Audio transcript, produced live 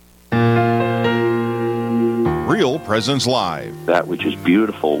Real Presence Live. That which is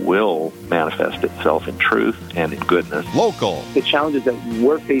beautiful will manifest itself in truth and in goodness. Local. The challenges that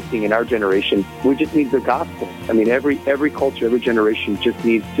we're facing in our generation, we just need the gospel. I mean, every culture, every generation just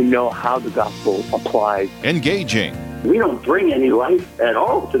needs to know how the gospel applies. Engaging. We don't bring any life at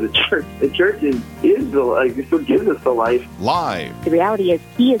all to the church. The church is the life. It's what gives us the life. Live. The reality is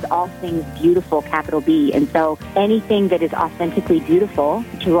He is all things beautiful, capital B. And so anything that is authentically beautiful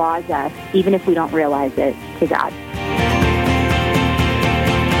draws us, even if we don't realize it, to God.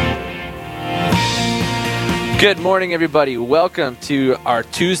 Good morning, everybody. Welcome to our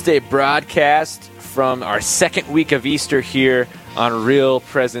Tuesday broadcast from our second week of Easter here on Real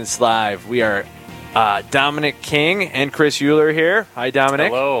Presence Live. We are Dominic King and Chris Euler here. Hi,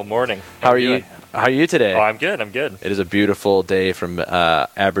 Dominic. Hello, morning. How are you? How are you today? Oh, I'm good. It is a beautiful day from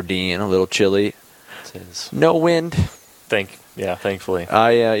Aberdeen. A little chilly. It is. No wind. Thankfully.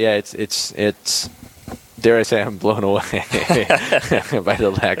 It's. Dare I say I'm blown away by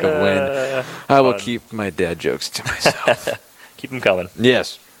the lack of wind. I will keep my dad jokes to myself. Keep them coming.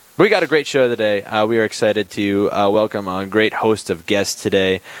 Yes. We got a great show today. We are excited to welcome a great host of guests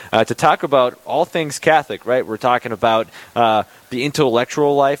today to talk about all things Catholic, right? We're talking about the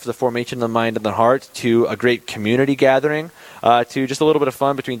intellectual life, the formation of the mind and the heart, to a great community gathering, to just a little bit of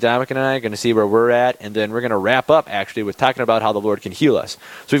fun between Dominic and I. Going to see where we're at, and then we're going to wrap up, actually, with talking about how the Lord can heal us.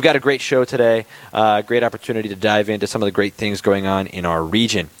 So we've got a great show today, great opportunity to dive into some of the great things going on in our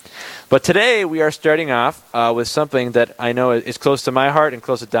region. But today we are starting off with something that I know is close to my heart and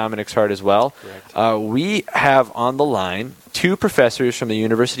close to Dominic's heart as well. We have on the line two professors from the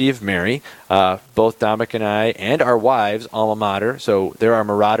University of Mary, both Dominic and I, and our wives' alma mater. So there are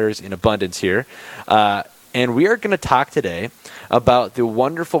Marauders in abundance here. And we are going to talk today about the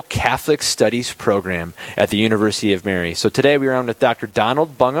wonderful Catholic Studies program at the University of Mary. So today we are on with Dr.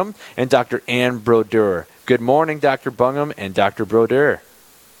 Donald Bungham and Dr. Ann Brodeur. Good morning, Dr. Bungham and Dr. Brodeur.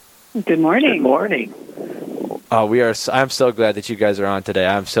 Good morning. Good morning. I'm so glad that you guys are on today.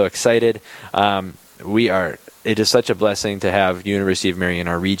 I'm so excited. It is such a blessing to have University of Mary in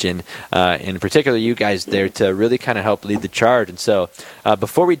our region, in particular you guys there to really kind of help lead the charge. And so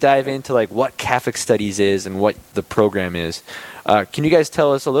before we dive into like what Catholic Studies is and what the program is, can you guys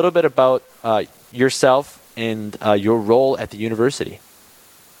tell us a little bit about yourself and your role at the university?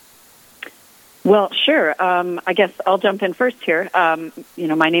 Well, sure. I guess I'll jump in first here.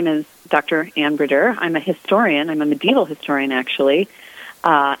 My name is Dr. Ann Brodeur. I'm a historian. I'm a medieval historian, actually,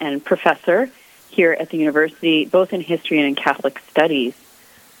 and professor here at the university, both in history and in Catholic studies.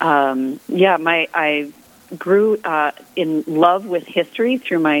 I grew in love with history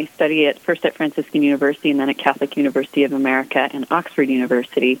through my study first at Franciscan University and then at Catholic University of America and Oxford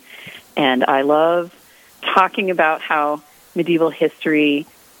University. And I love talking about how medieval history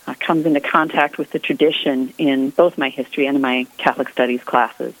comes into contact with the tradition in both my history and in my Catholic studies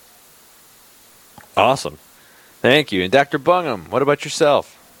classes. Awesome. Thank you. And Dr. Bungham, what about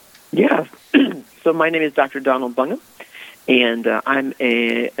yourself? Yeah. So my name is Dr. Donald Bungham, and I'm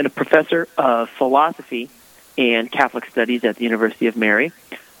a professor of philosophy and Catholic studies at the University of Mary.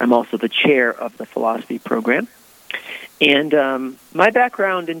 I'm also the chair of the philosophy program. And my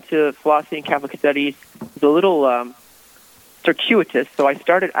background into philosophy and Catholic studies is a little circuitous. So I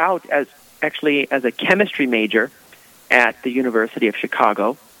started out as a chemistry major at the University of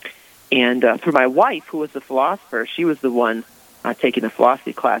Chicago. And through my wife, who was a philosopher, she was the one taking the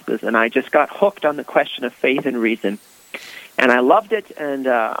philosophy classes, and I just got hooked on the question of faith and reason. And I loved it, and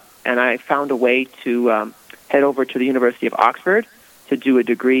I found a way to head over to the University of Oxford to do a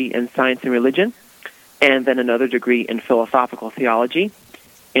degree in science and religion, and then another degree in philosophical theology.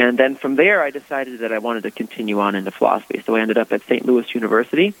 And then from there, I decided that I wanted to continue on into philosophy. So I ended up at St. Louis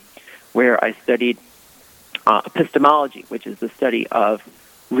University, where I studied epistemology, which is the study of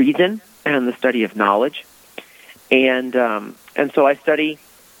reason and the study of knowledge. And so I study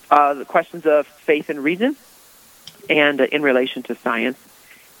the questions of faith and reason and in relation to science.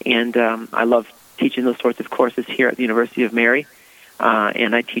 And I love teaching those sorts of courses here at the University of Mary.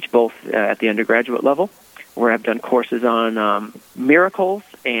 And I teach both at the undergraduate level, where I've done courses on miracles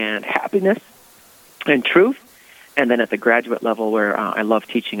and happiness and truth, and then at the graduate level where I love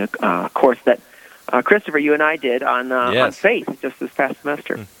teaching a course that Christopher, you and I did on faith just this past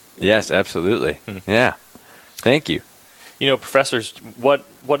semester. Yes, absolutely. Yeah. Thank you. Professors,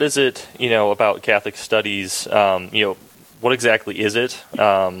 what is it, about Catholic studies? What exactly is it?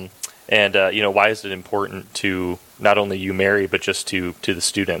 And why is it important to not only you, Mary, but just to the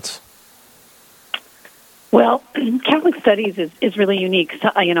students? Well, Catholic studies is really unique. So,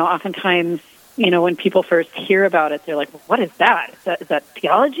 oftentimes, when people first hear about it, they're like, well, what is that? Is that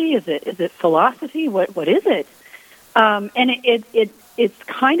theology? Is it philosophy? What is it? And it's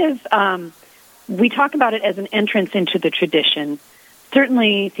kind of, we talk about it as an entrance into the tradition.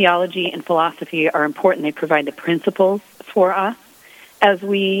 Certainly theology and philosophy are important. They provide the principles for us as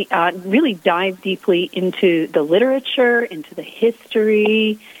we really dive deeply into the literature, into the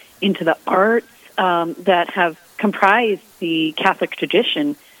history, into the arts that have comprised the Catholic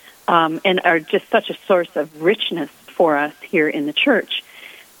tradition and are just such a source of richness for us here in the Church.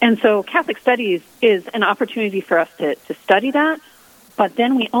 And so Catholic Studies is an opportunity for us to study that, but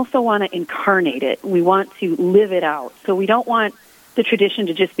then we also want to incarnate it. We want to live it out. So we don't want the tradition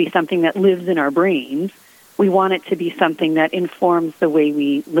to just be something that lives in our brains. We want it to be something that informs the way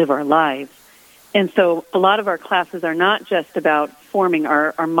we live our lives. And so a lot of our classes are not just about forming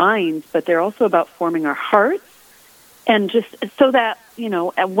our minds, but they're also about forming our hearts. And just so that,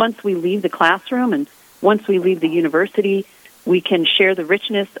 once we leave the classroom and once we leave the university, we can share the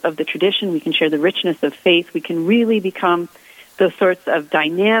richness of the tradition, we can share the richness of faith, we can really become those sorts of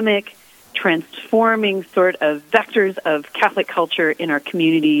dynamic, transforming sort of vectors of Catholic culture in our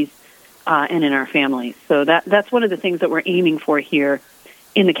communities and in our families. So that's one of the things that we're aiming for here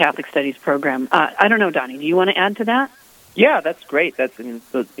in the Catholic Studies program. I don't know, Donnie, do you want to add to that? Yeah, that's great. That's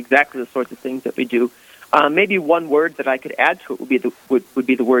exactly the sorts of things that we do. Maybe one word that I could add to it would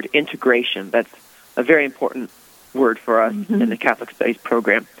be the word integration. That's a very important word for us in the Catholic Studies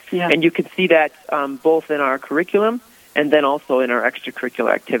program. Yeah. And you can see that both in our curriculum and then also in our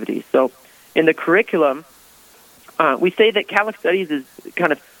extracurricular activities. So in the curriculum, we say that Catholic Studies is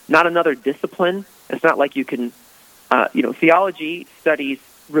kind of not another discipline. It's not like you can, theology studies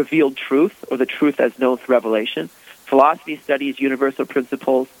revealed truth or the truth as known through revelation. Philosophy studies universal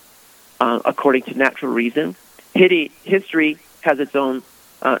principles according to natural reason. History has its own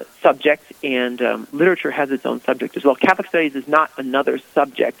subject, and literature has its own subject as well. Catholic Studies is not another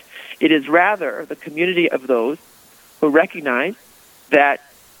subject. It is rather the community of those who recognize that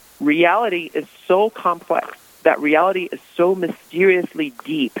reality is so complex, that reality is so mysteriously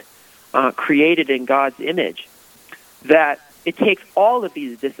deep, created in God's image, that it takes all of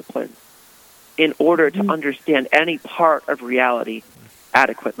these disciplines in order to understand any part of reality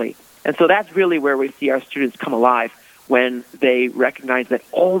adequately. And so that's really where we see our students come alive, when they recognize that,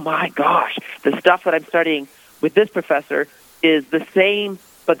 oh my gosh, the stuff that I'm studying with this professor is the same,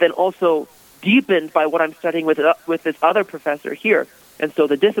 but then also deepened by what I'm studying with this other professor here. And so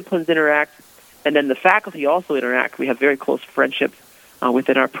the disciplines interact, and then the faculty also interact. We have very close friendships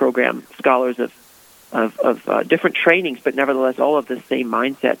within our program, scholars of different trainings, but nevertheless all of the same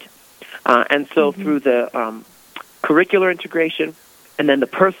mindset. And so through the curricular integration and then the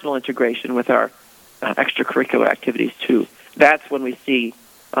personal integration with our extracurricular activities too, that's when we see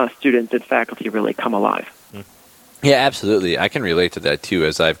students and faculty really come alive. Yeah, absolutely. I can relate to that too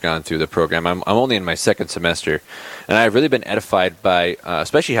as I've gone through the program. I'm only in my second semester, and I've really been edified by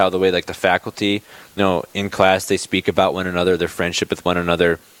especially how the way like the faculty, in class they speak about one another, their friendship with one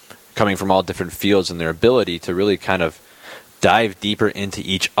another, coming from all different fields, and their ability to really kind of dive deeper into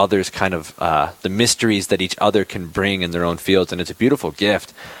each other's kind of the mysteries that each other can bring in their own fields, and it's a beautiful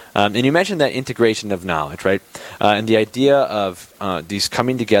gift. And you mentioned that integration of knowledge, right? And the idea of these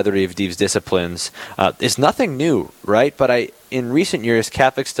coming together of these disciplines is nothing new, right? But in recent years,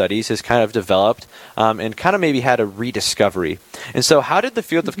 Catholic Studies has kind of developed and kind of maybe had a rediscovery. And so how did the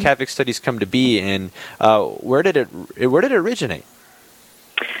field of Catholic Studies come to be, and where did it originate?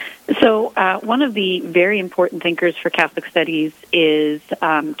 So one of the very important thinkers for Catholic Studies is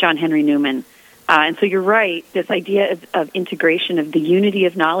John Henry Newman. And so you're right, this idea of integration, of the unity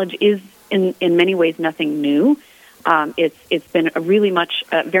of knowledge is in many ways nothing new. It's been very much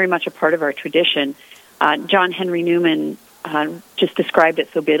a part of our tradition. John Henry Newman just described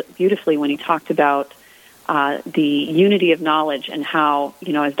it so beautifully when he talked about the unity of knowledge and how,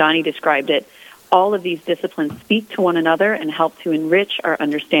 as Donnie described it, all of these disciplines speak to one another and help to enrich our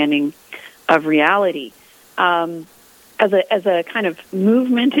understanding of reality. As a kind of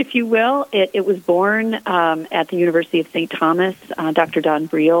movement, if you will, it was born at the University of St. Thomas. Dr. Don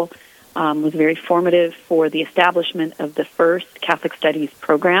Briel was very formative for the establishment of the first Catholic Studies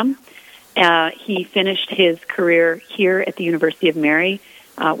program. He finished his career here at the University of Mary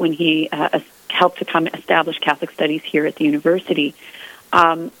when he helped to come establish Catholic Studies here at the university.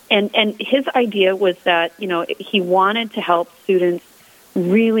 And his idea was that, he wanted to help students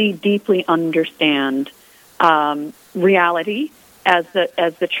really deeply understand reality as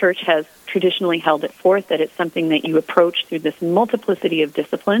the Church has traditionally held it forth, that it's something that you approach through this multiplicity of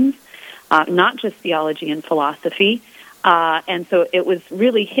disciplines, not just theology and philosophy. And so it was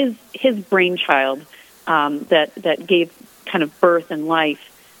really his brainchild that gave kind of birth and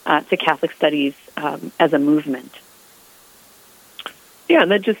life to Catholic Studies as a movement. Yeah, and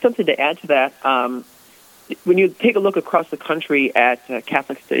then just something to add to that. When you take a look across the country at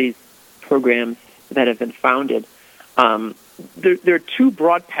Catholic studies programs that have been founded, there are two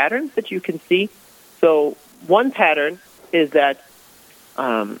broad patterns that you can see. So one pattern is that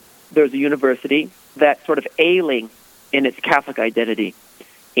there's a university that's sort of ailing in its Catholic identity,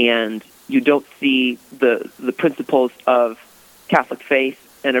 and you don't see the principles of Catholic faith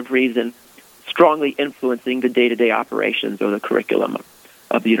and of reason strongly influencing the day-to-day operations or the curriculum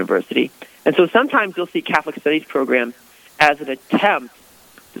of the university. And so sometimes you'll see Catholic studies programs as an attempt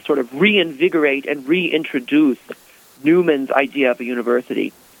to sort of reinvigorate and reintroduce Newman's idea of a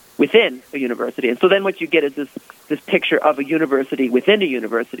university within a university. And so then what you get is this picture of a university within a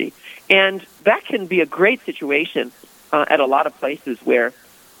university. And that can be a great situation at a lot of places where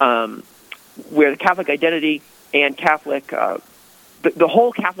the Catholic identity and Catholic, the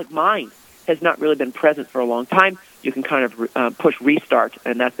whole Catholic mind has not really been present for a long time. You can kind of push restart,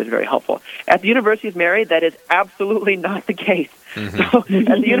 and that's been very helpful. At the University of Mary, that is absolutely not the case. Mm-hmm. So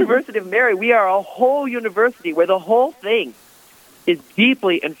at the University of Mary, we are a whole university where the whole thing is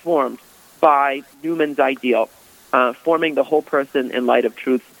deeply informed by Newman's ideal, forming the whole person in light of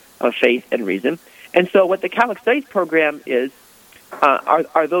truth, of faith, and reason. And so what the Catholic Studies program is,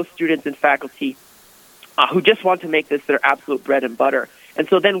 are those students and faculty who just want to make this their absolute bread and butter. And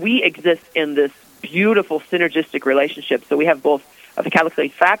so then we exist in this beautiful synergistic relationship. So we have both the Catholic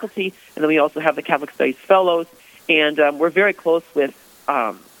Studies faculty, and then we also have the Catholic Studies fellows, and we're very close with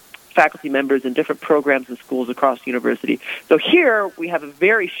faculty members in different programs and schools across the university. So here we have a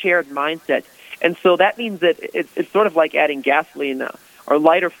very shared mindset, and so that means that it's sort of like adding gasoline or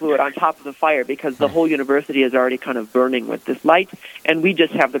lighter fluid on top of the fire, because the whole university is already kind of burning with this light, and we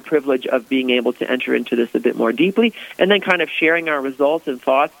just have the privilege of being able to enter into this a bit more deeply, and then kind of sharing our results and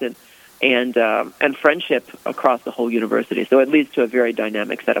thoughts and friendship across the whole university. So it leads to a very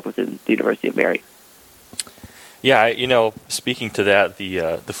dynamic setup within the University of Mary. Yeah, speaking to that,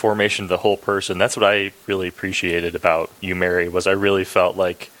 the formation of the whole person, that's what I really appreciated about UMary, was I really felt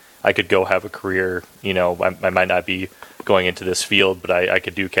like I could go have a career. I might not be going into this field, but I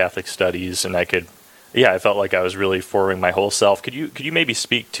could do Catholic studies, and I felt like I was really forming my whole self. Could you maybe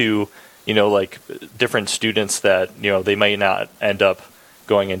speak to, like different students that, they might not end up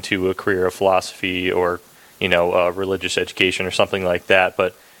going into a career of philosophy or, religious education or something like that,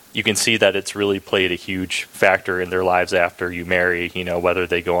 but you can see that it's really played a huge factor in their lives after UMary, whether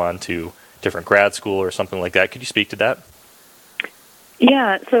they go on to different grad school or something like that. Could you speak to that?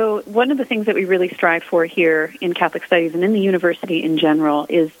 Yeah, so one of the things that we really strive for here in Catholic Studies and in the university in general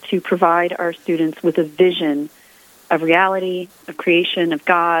is to provide our students with a vision of reality, of creation, of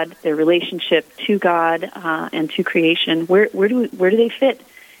God, their relationship to God and to creation. Where do they fit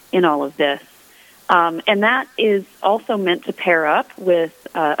in all of this? And that is also meant to pair up with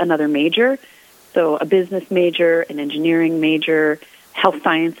another major, so a business major, an engineering major, health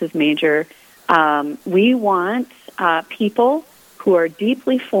sciences major. We want people who are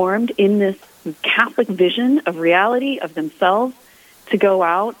deeply formed in this Catholic vision of reality of themselves to go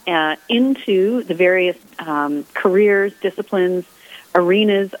out into the various careers, disciplines,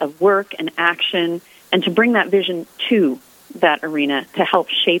 arenas of work and action, and to bring that vision to that arena to help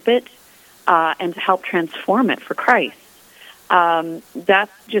shape it and to help transform it for Christ.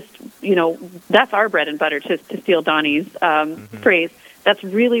 That's just, that's our bread and butter, to steal Donnie's phrase. That's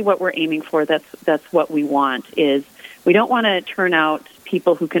really what we're aiming for. That's what we want. Is we don't want to turn out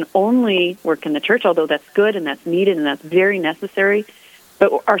people who can only work in the church, although that's good and that's needed and that's very necessary.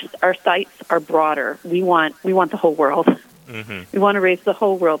 But our sights are broader. We want the whole world. Mm-hmm. We want to raise the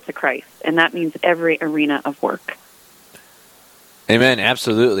whole world to Christ, and that means every arena of work. Amen.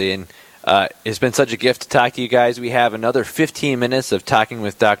 Absolutely. And it's been such a gift to talk to you guys. We have another 15 minutes of talking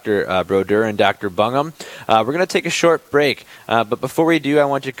with Dr. Brodeur and Dr. Bungum. We're going to take a short break. But before we do, I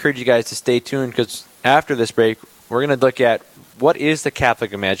want to encourage you guys to stay tuned, because after this break, we're going to look at what is the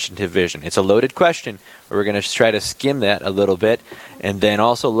Catholic imaginative vision. It's a loaded question, but we're going to try to skim that a little bit, and then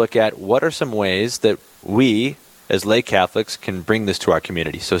also look at what are some ways that we, as lay Catholics, can bring this to our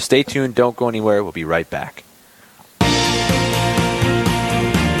community. So stay tuned. Don't go anywhere. We'll be right back.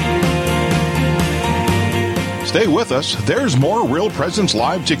 Stay with us. There's more Real Presence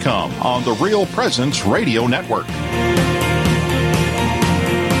Live to come on the Real Presence Radio Network.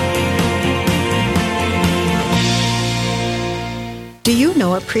 Do you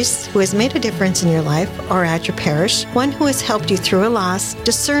know a priest who has made a difference in your life or at your parish? One who has helped you through a loss,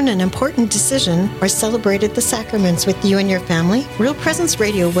 discern an important decision, or celebrated the sacraments with you and your family? Real Presence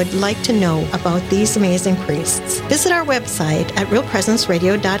Radio would like to know about these amazing priests. Visit our website at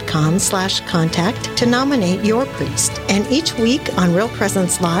realpresenceradio.com/contact to nominate your priest. And each week on Real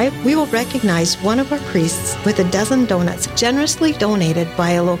Presence Live, we will recognize one of our priests with a dozen donuts generously donated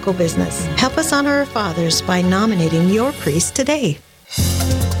by a local business. Help us honor our fathers by nominating your priest today.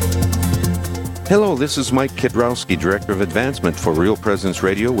 Hello, this is Mike Kidrowski, Director of Advancement for Real Presence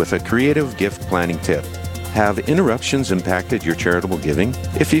Radio with a creative gift planning tip. Have interruptions impacted your charitable giving?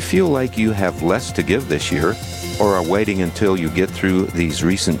 If you feel like you have less to give this year or are waiting until you get through these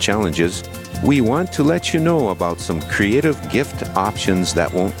recent challenges, we want to let you know about some creative gift options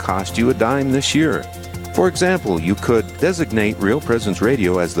that won't cost you a dime this year. For example, you could designate Real Presence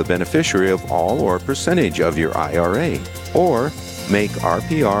Radio as the beneficiary of all or percentage of your IRA, or make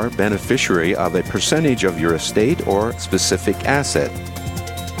RPR beneficiary of a percentage of your estate or specific asset.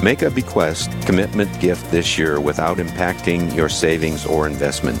 Make a bequest commitment gift this year without impacting your savings or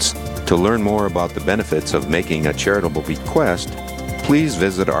investments. To learn more about the benefits of making a charitable bequest, please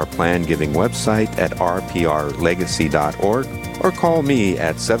visit our plan giving website at rprlegacy.org or call me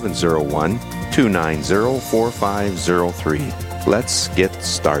at 701-290-4503. Let's get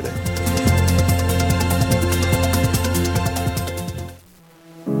started.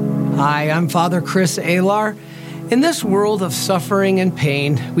 Hi, I'm Father Chris Alar. In this world of suffering and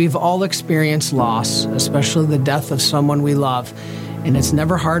pain, we've all experienced loss, especially the death of someone we love, and it's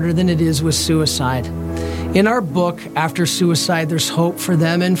never harder than it is with suicide. In our book, After Suicide, There's Hope for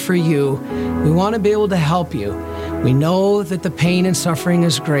Them and for You, we want to be able to help you. We know that the pain and suffering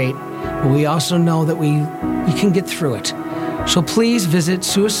is great, but we also know that we can get through it. So please visit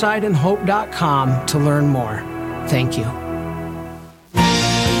suicideandhope.com to learn more. Thank you.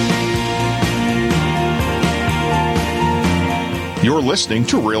 You're listening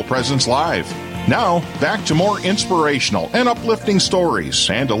to Real Presence Live. Now, back to more inspirational and uplifting stories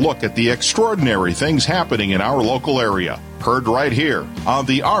and a look at the extraordinary things happening in our local area. Heard right here on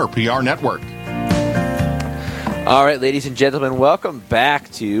the RPR Network. All right, ladies and gentlemen, welcome back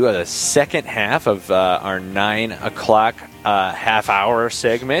to the second half of our 9 o'clock half-hour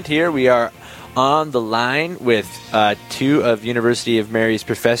segment here. We are on the line with two of University of Mary's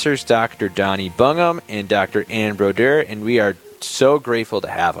professors, Dr. Donnie Bungham and Dr. Ann Brodeur, and we are so grateful to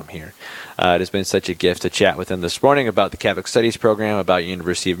have them here. It has been such a gift to chat with them this morning about the Catholic Studies program, about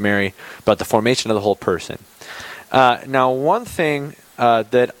University of Mary, about the formation of the whole person. Now, one thing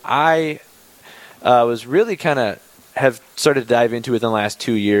that I was really kind of have started to dive into within the last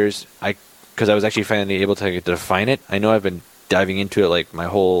 2 years, because I was actually finally able to define it. I know I've been diving into it like my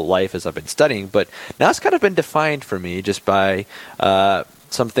whole life as I've been studying, but now it's kind of been defined for me just by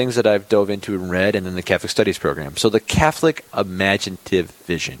some things that I've dove into and read, and then the Catholic Studies program. So the Catholic Imaginative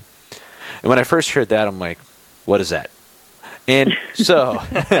Vision. And when I first heard that, I'm like, what is that? And so,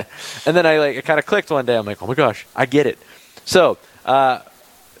 and then it kind of clicked one day. I'm like, oh my gosh, I get it. So,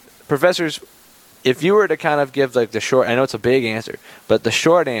 professors, if you were to kind of give the short, I know it's a big answer, but the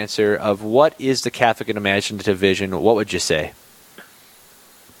short answer of what is the Catholic Imaginative Vision, what would you say?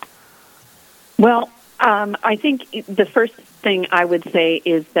 Well, I think the first thing I would say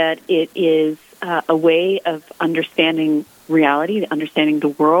is that it is a way of understanding reality, understanding the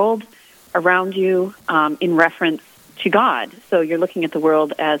world around you in reference to God. So you're looking at the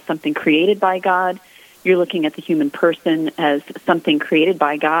world as something created by God. You're looking at the human person as something created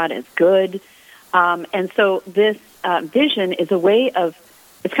by God, as good. And so this vision is a way of,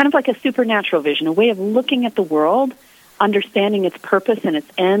 it's kind of like a supernatural vision, a way of looking at the world, understanding its purpose and its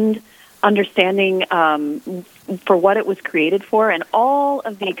end, understanding for what it was created for, and all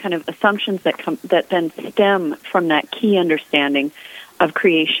of the kind of assumptions that then stem from that key understanding of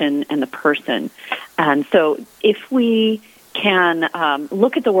creation and the person. And so if we can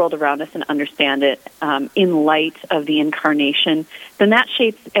look at the world around us and understand it in light of the incarnation, then that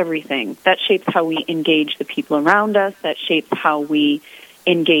shapes everything. That shapes how we engage the people around us. That shapes how we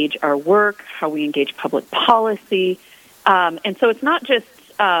engage our work, how we engage public policy. And so it's not just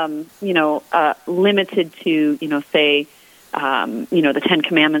limited to, say, the Ten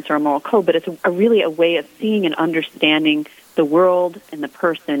Commandments or a moral code, but it's really a way of seeing and understanding the world and the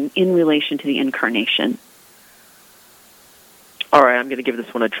person in relation to the incarnation. All right, I'm going to give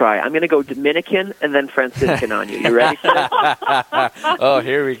this one a try. I'm going to go Dominican and then Franciscan on you. You ready for this? Oh,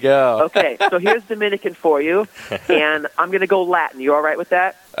 here we go. Okay, so here's Dominican for you, and I'm going to go Latin. You all right with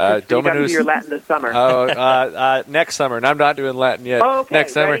that? You got to do your Latin this summer. Next summer, and I'm not doing Latin yet. Oh, okay,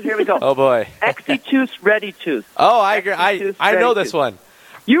 next summer. Ready? Here we go. Oh boy. Exitus reditus. Oh, I know this one.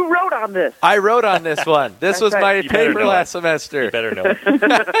 You wrote on this. I wrote on this one. This was my paper last semester. You better know.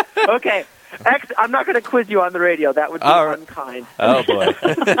 Okay. I'm not going to quiz you on the radio. That would be unkind. Oh boy.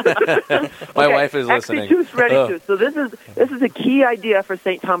 My wife is listening. Exitus reditus. So this is a key idea for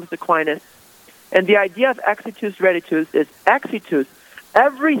St. Thomas Aquinas. And the idea of exitus reditus is exitus.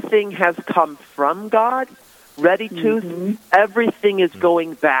 Everything has come from God. Reditus, everything is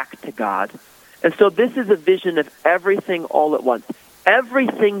going back to God. And so this is a vision of everything all at once.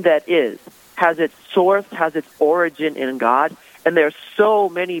 Everything that is has its source, has its origin in God. And there are so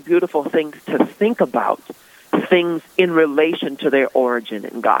many beautiful things to think about, things in relation to their origin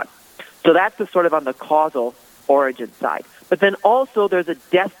in God. So that's the sort of on the causal origin side. But then also there's a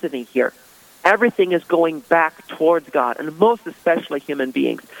destiny here. Everything is going back towards God, and most especially human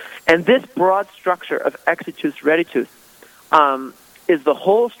beings. And this broad structure of exitus reditus is the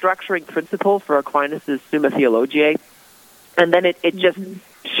whole structuring principle for Aquinas' Summa Theologiae. And then it just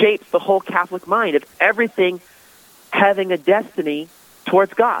shapes the whole Catholic mind of everything having a destiny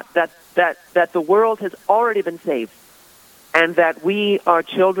towards God, that the world has already been saved, and that we are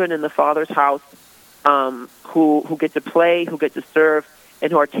children in the Father's house who get to play, who get to serve,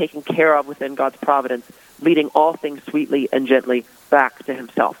 and who are taken care of within God's providence, leading all things sweetly and gently back to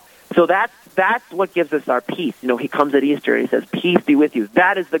himself. So that's what gives us our peace. You know, he comes at Easter and he says, "Peace be with you."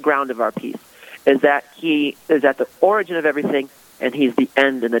 That is the ground of our peace, is that he is at the origin of everything, and he's the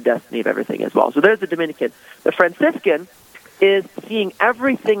end and the destiny of everything as well. So there's the Dominican. The Franciscan is seeing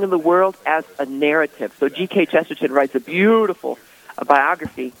everything in the world as a narrative. So G.K. Chesterton writes a beautiful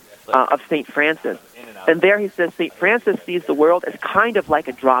biography of St. Francis. And there he says St. Francis sees the world as kind of like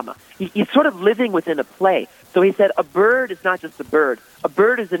a drama. He's sort of living within a play. So he said a bird is not just a bird. A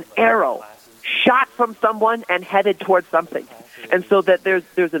bird is an arrow shot from someone and headed towards something. And so that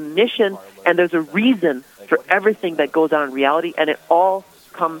there's a mission and there's a reason for everything that goes on in reality, and it all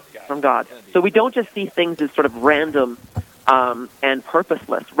comes from God. So we don't just see things as sort of random and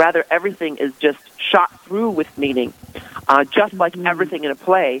purposeless. Rather, everything is just shot through with meaning. Just like everything in a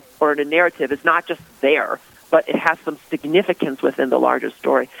play or in a narrative is not just there, but it has some significance within the larger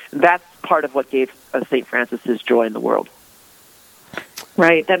story. And that's part of what gave St. Francis his joy in the world.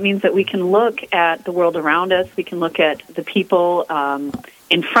 Right. That means that we can look at the world around us. We can look at the people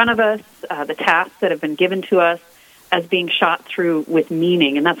in front of us, the tasks that have been given to us as being shot through with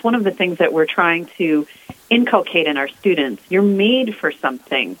meaning. And that's one of the things that we're trying to inculcate in our students. You're made for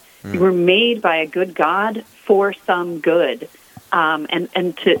something. You were made by a good God for some good,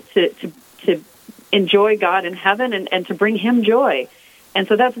 and to enjoy God in heaven and to bring him joy. And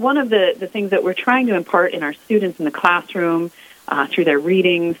so that's one of the things that we're trying to impart in our students in the classroom, through their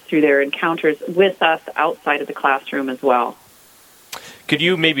readings, through their encounters with us outside of the classroom as well. Could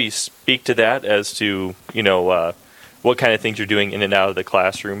you maybe speak to that as to, what kind of things you're doing in and out of the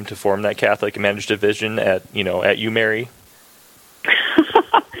classroom to form that Catholic Imaginative Vision at UMary?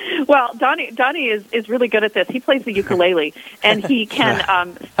 Well, Donnie is really good at this. He plays the ukulele, and he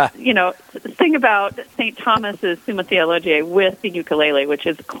can, sing about St. Thomas's Summa Theologiae with the ukulele, which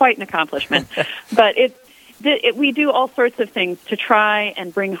is quite an accomplishment. But we do all sorts of things to try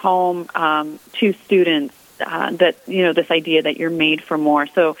and bring home to students that, this idea that you're made for more.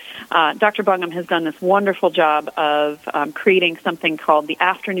 So Dr. Bungham has done this wonderful job of creating something called the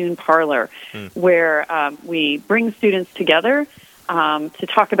Afternoon Parlor, where we bring students together to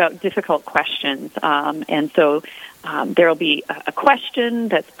talk about difficult questions. And so there will be a question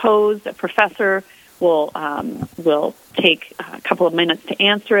that's posed. A professor will take a couple of minutes to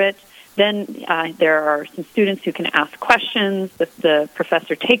answer it. Then there are some students who can ask questions. The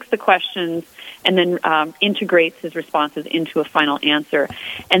professor takes the questions and then integrates his responses into a final answer.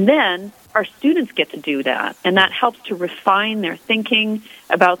 And then our students get to do that, and that helps to refine their thinking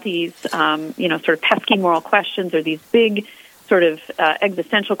about these, sort of pesky moral questions or these big sort of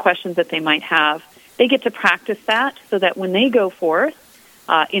existential questions that they might have. They get to practice that so that when they go forth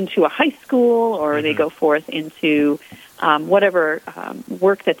into a high school or they go forth into whatever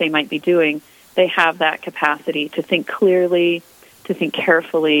work that they might be doing, they have that capacity to think clearly, to think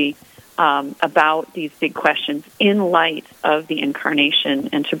carefully about these big questions in light of the Incarnation,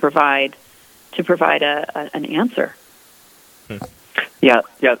 and to provide an answer. Yeah,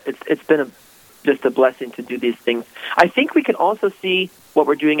 it's been just a blessing to do these things. I think we can also see what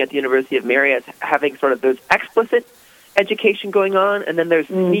we're doing at the University of Mary as having sort of those explicit education going on, and then there's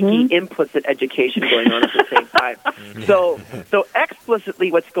sneaky implicit education going on at the same time. So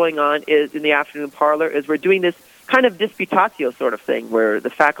explicitly what's going on is in the Afternoon Parlor is we're doing this kind of disputatio sort of thing, where the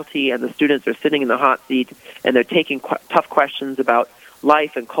faculty and the students are sitting in the hot seat and they're taking tough questions about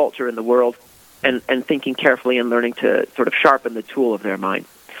life and culture in the world and thinking carefully and learning to sort of sharpen the tool of their mind.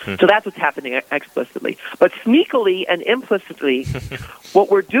 So that's what's happening explicitly. But sneakily and implicitly, what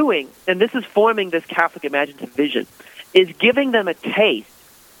we're doing, and this is forming this Catholic imaginative vision, is giving them a taste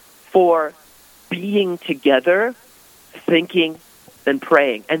for being together, thinking, and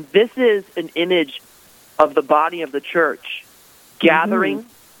praying. And this is an image of the body of the church, gathering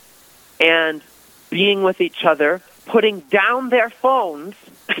and being with each other, putting down their phones,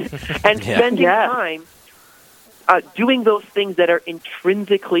 and spending time doing those things that are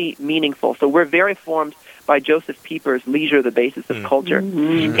intrinsically meaningful. So we're very formed by Joseph Pieper's Leisure, the Basis of Culture.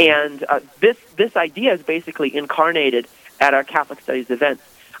 And this idea is basically incarnated at our Catholic Studies events.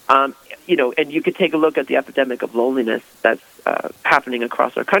 And you could take a look at the epidemic of loneliness that's happening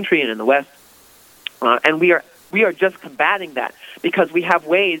across our country and in the West. And we are just combating that because we have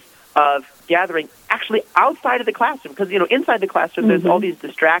ways of gathering actually outside of the classroom. Because, inside the classroom, there's all these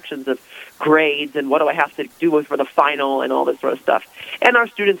distractions of grades and what do I have to do for the final and all this sort of stuff. And our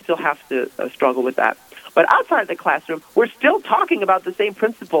students still have to struggle with that. But outside the classroom, we're still talking about the same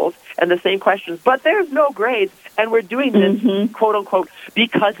principles and the same questions, but there's no grades, and we're doing this, quote unquote,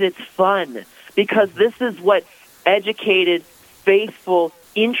 because it's fun, because this is what educated, faithful,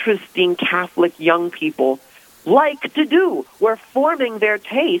 interesting Catholic young people like to do. We're forming their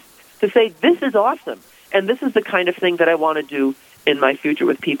taste to say, this is awesome, and this is the kind of thing that I want to do in my future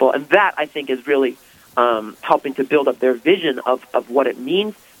with people. And that, I think, is really helping to build up their vision of what it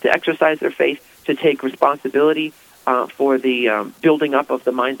means to exercise their faith, to take responsibility for the building up of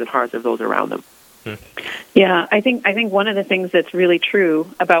the minds and hearts of those around them. Yeah, I think one of the things that's really true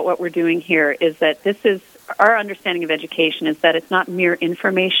about what we're doing here is that this is our understanding of education is that it's not mere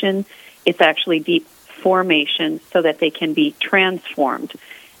information, it's actually deep formation so that they can be transformed.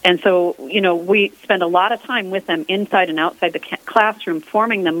 And so, we spend a lot of time with them inside and outside the classroom,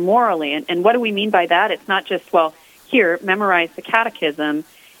 forming them morally. And what do we mean by that? It's not just, here, memorize the catechism.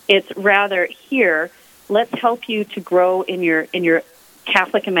 It's rather, here, let's help you to grow in your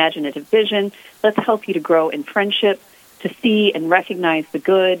Catholic imaginative vision. Let's help you to grow in friendship, to see and recognize the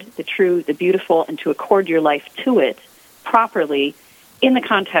good, the true, the beautiful, and to accord your life to it properly in the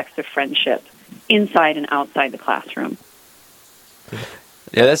context of friendship, inside and outside the classroom.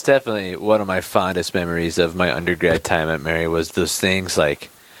 Yeah, that's definitely one of my fondest memories of my undergrad time at Mary was those things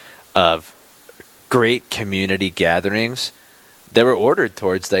of great community gatherings that were ordered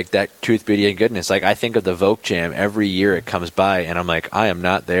towards that truth, beauty, and goodness. I think of the Voc Jam every year it comes by, and I'm like, I am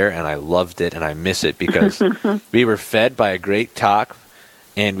not there, and I loved it, and I miss it because we were fed by a great talk,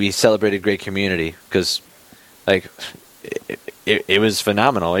 and we celebrated great community because, it was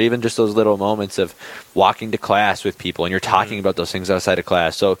phenomenal. Even just those little moments of walking to class with people, and you're talking about those things outside of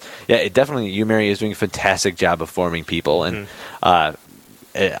class. So, yeah, it definitely, UMary is doing a fantastic job of forming people, and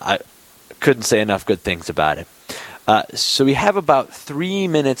I couldn't say enough good things about it. So we have about 3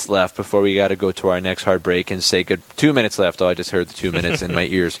 minutes left before we got to go to our next hard break and say good. 2 minutes left. Oh, I just heard the 2 minutes in my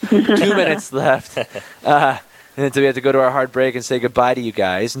ears. 2 minutes left. And then we have to go to our hard break and say goodbye to you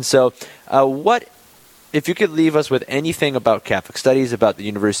guys. And so if you could leave us with anything about Catholic Studies, about the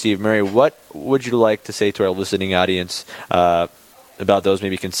University of Mary, what would you like to say to our listening audience about those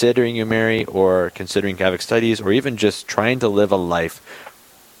maybe considering UMary or considering Catholic Studies or even just trying to live a life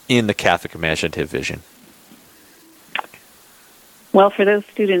in the Catholic imaginative vision? Well, for those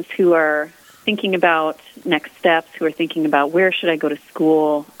students who are thinking about next steps, who are thinking about where should I go to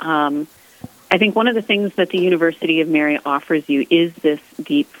school, I think one of the things that the University of Mary offers you is this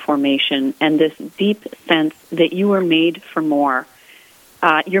deep formation and this deep sense that you are made for more.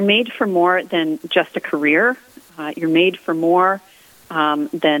 You're made for more than just a career. You're made for more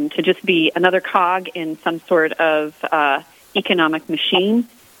than to just be another cog in some sort of economic machine.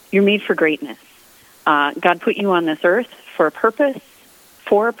 You're made for greatness. God put you on this earth for a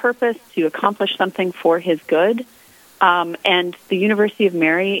purpose, to accomplish something for His good. And the University of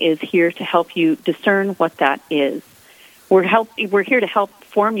Mary is here to help you discern what that is. We're here to help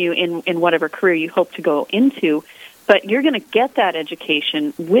form you in whatever career you hope to go into, but you're going to get that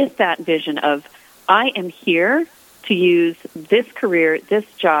education with that vision of, I am here to use this career, this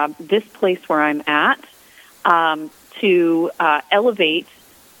job, this place where I'm at, to elevate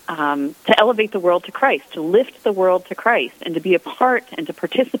the world to Christ, to lift the world to Christ, and to be a part and to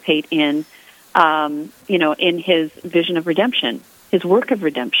participate in His vision of redemption, His work of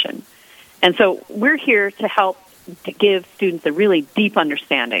redemption. And so we're here to help to give students a really deep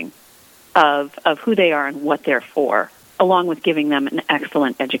understanding of who they are and what they're for, along with giving them an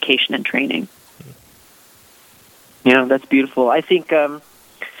excellent education and training. Yeah, that's beautiful. I think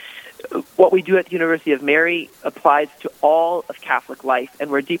what we do at the University of Mary applies to all of Catholic life, and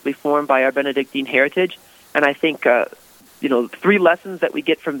we're deeply formed by our Benedictine heritage. And I think, 3 lessons that we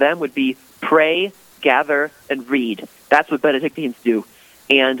get from them would be pray, gather, and read. That's what Benedictines do.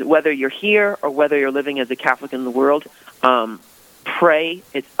 And whether you're here or whether you're living as a Catholic in the world, pray.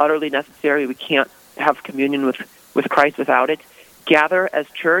 It's utterly necessary. We can't have communion with Christ without it. Gather as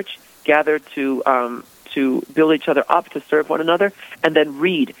church. Gather to build each other up, to serve one another, and then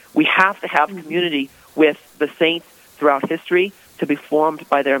read. We have to have community with the saints throughout history to be formed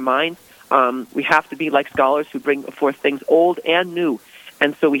by their minds. We have to be like scholars who bring forth things old and new.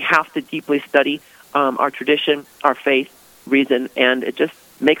 And so we have to deeply study our tradition, our faith, reason, and it just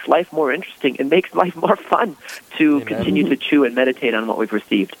makes life more interesting. It makes life more fun to continue to chew and meditate on what we've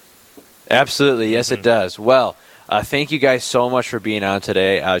received. Absolutely. Yes, it does. Well, thank you guys so much for being on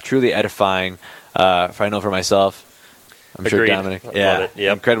today. Truly edifying, I know for myself. I'm Agreed. sure Dominic. Love Yeah, it.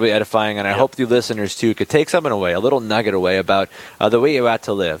 Yep. Incredibly edifying, and I hope the listeners, too, could take something away, a little nugget away about the way you ought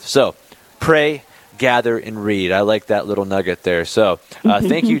to live. So, pray, gather, and read. I like that little nugget there. So,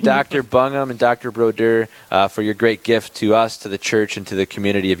 thank you, Dr. Bungham and Dr. Brodeur, for your great gift to us, to the church, and to the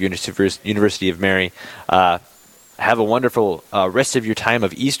community of University of Mary. Have a wonderful rest of your time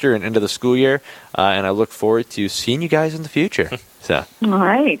of Easter and end of the school year, and I look forward to seeing you guys in the future. So, all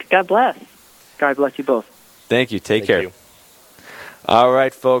right. God bless. God bless you both. Thank you. Take care. You. All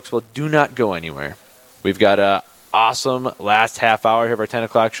right, folks. Well, do not go anywhere. We've got an awesome last half hour here of our 10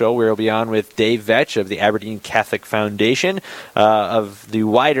 o'clock show. We'll be on with Dave Vetch of the Aberdeen Catholic Foundation, of the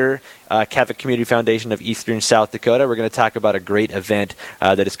wider Catholic Community Foundation of Eastern South Dakota. We're going to talk about a great event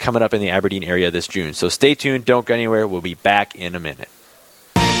that is coming up in the Aberdeen area this June. So stay tuned. Don't go anywhere. We'll be back in a minute.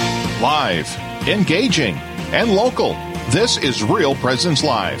 Live, engaging, and local. This is Real Presence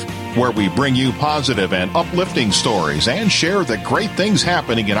Live, where we bring you positive and uplifting stories and share the great things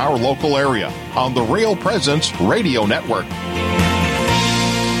happening in our local area on the Real Presence Radio Network.